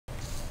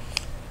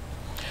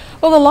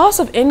Well, the loss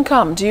of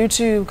income due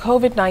to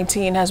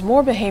COVID-19 has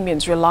more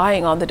Bahamians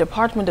relying on the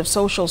Department of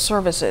Social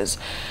Services.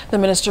 The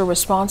minister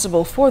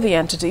responsible for the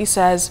entity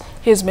says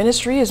his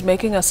ministry is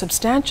making a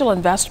substantial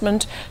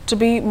investment to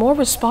be more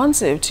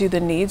responsive to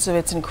the needs of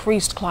its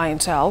increased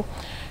clientele.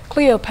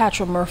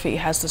 Cleopatra Murphy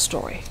has the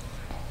story.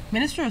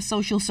 Minister of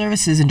Social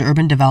Services and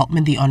Urban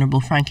Development, the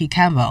Honorable Frankie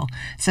Campbell,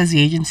 says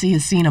the agency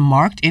has seen a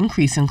marked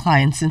increase in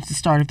clients since the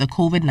start of the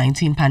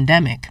COVID-19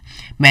 pandemic,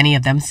 many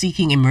of them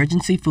seeking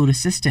emergency food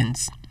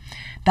assistance.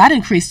 That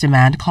increased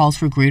demand calls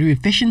for greater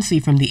efficiency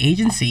from the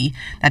agency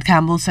that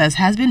Campbell says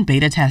has been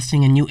beta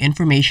testing a new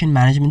information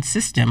management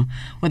system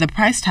with a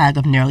price tag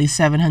of nearly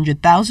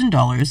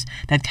 $700,000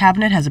 that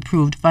Cabinet has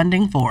approved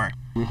funding for.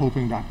 We're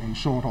hoping that in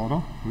short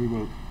order we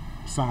will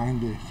sign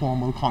the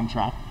formal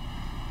contract,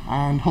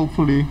 and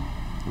hopefully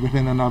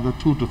within another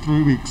 2 to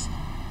 3 weeks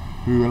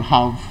we will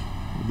have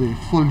the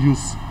full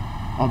use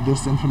of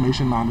this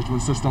information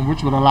management system,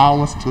 which will allow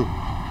us to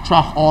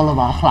track all of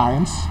our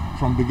clients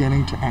from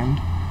beginning to end,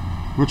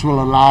 which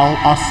will allow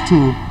us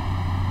to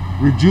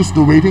reduce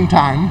the waiting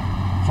time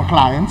for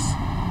clients,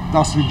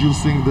 thus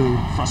reducing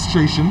the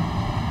frustration,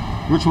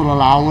 which will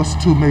allow us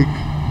to make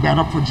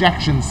better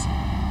projections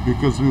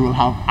because we will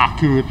have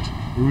accurate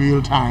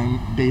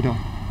real-time data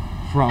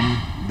from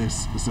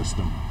this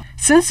system.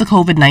 Since the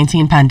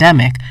COVID-19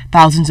 pandemic,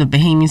 thousands of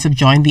Bahamians have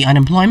joined the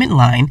unemployment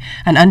line,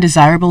 an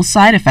undesirable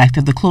side effect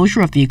of the closure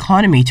of the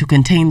economy to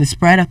contain the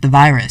spread of the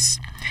virus.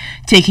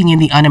 Taking in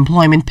the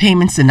unemployment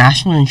payments the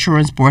National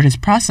Insurance Board has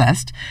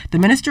processed, the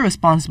minister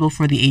responsible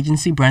for the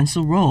agency,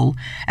 Brensel Roll,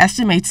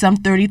 estimates some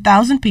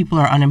 30,000 people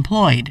are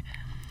unemployed.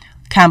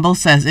 Campbell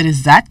says it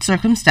is that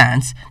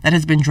circumstance that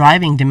has been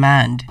driving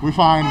demand. We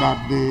find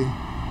that the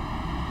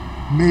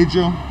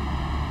major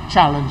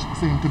challenge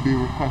seems to be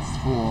requests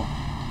for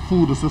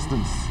food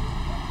assistance,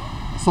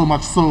 so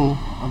much so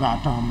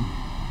that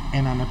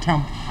in an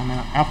attempt and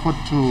an effort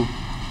to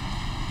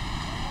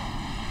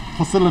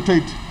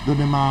facilitate the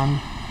demand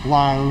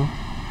while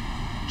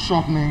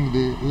shortening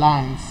the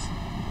lines,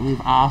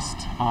 we've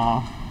asked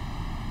our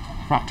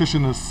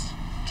practitioners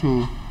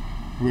to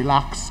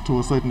relax to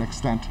a certain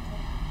extent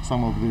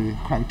some of the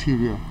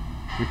criteria,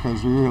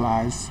 because we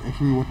realize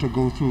if we were to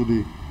go through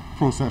the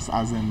process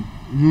as in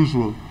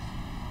usual,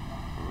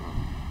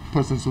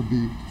 persons would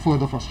be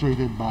further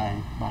frustrated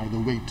by the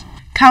wait.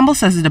 Campbell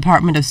says the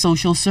Department of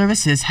Social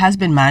Services has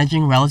been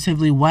managing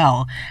relatively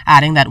well,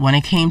 adding that when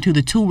it came to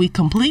the 2-week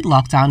complete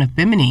lockdown of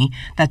Bimini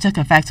that took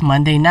effect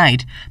Monday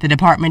night, the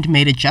department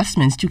made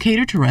adjustments to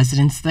cater to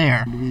residents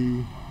there.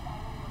 We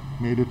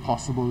made it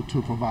possible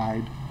to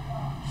provide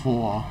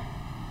for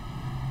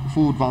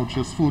food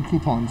vouchers, food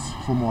coupons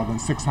for more than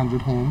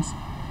 600 homes.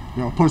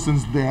 There are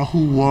persons there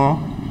who were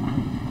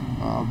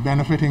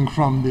benefiting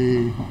from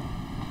the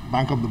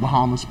Bank of the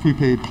Bahamas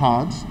prepaid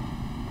cards.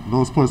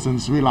 Those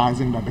persons,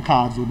 realizing that the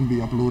cards wouldn't be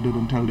uploaded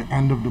until the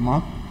end of the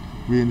month,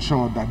 we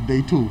ensured that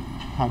they too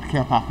had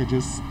care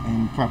packages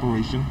in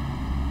preparation.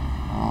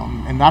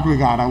 In that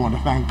regard, I want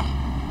to thank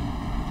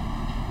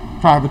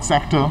private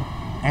sector,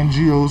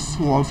 NGOs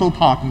who also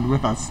partnered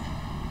with us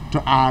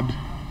to add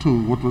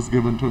to what was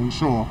given to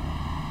ensure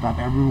that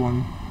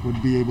everyone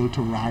would be able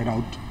to ride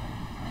out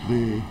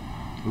the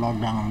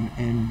lockdown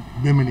in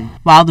Bimini.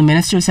 While the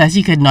minister says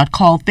he could not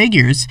call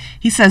figures,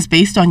 he says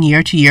based on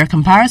year-to-year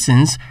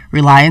comparisons,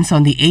 reliance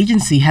on the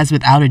agency has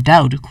without a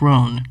doubt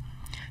grown.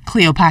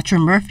 Cleopatra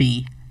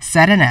Murphy,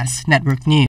 ZNS Network News.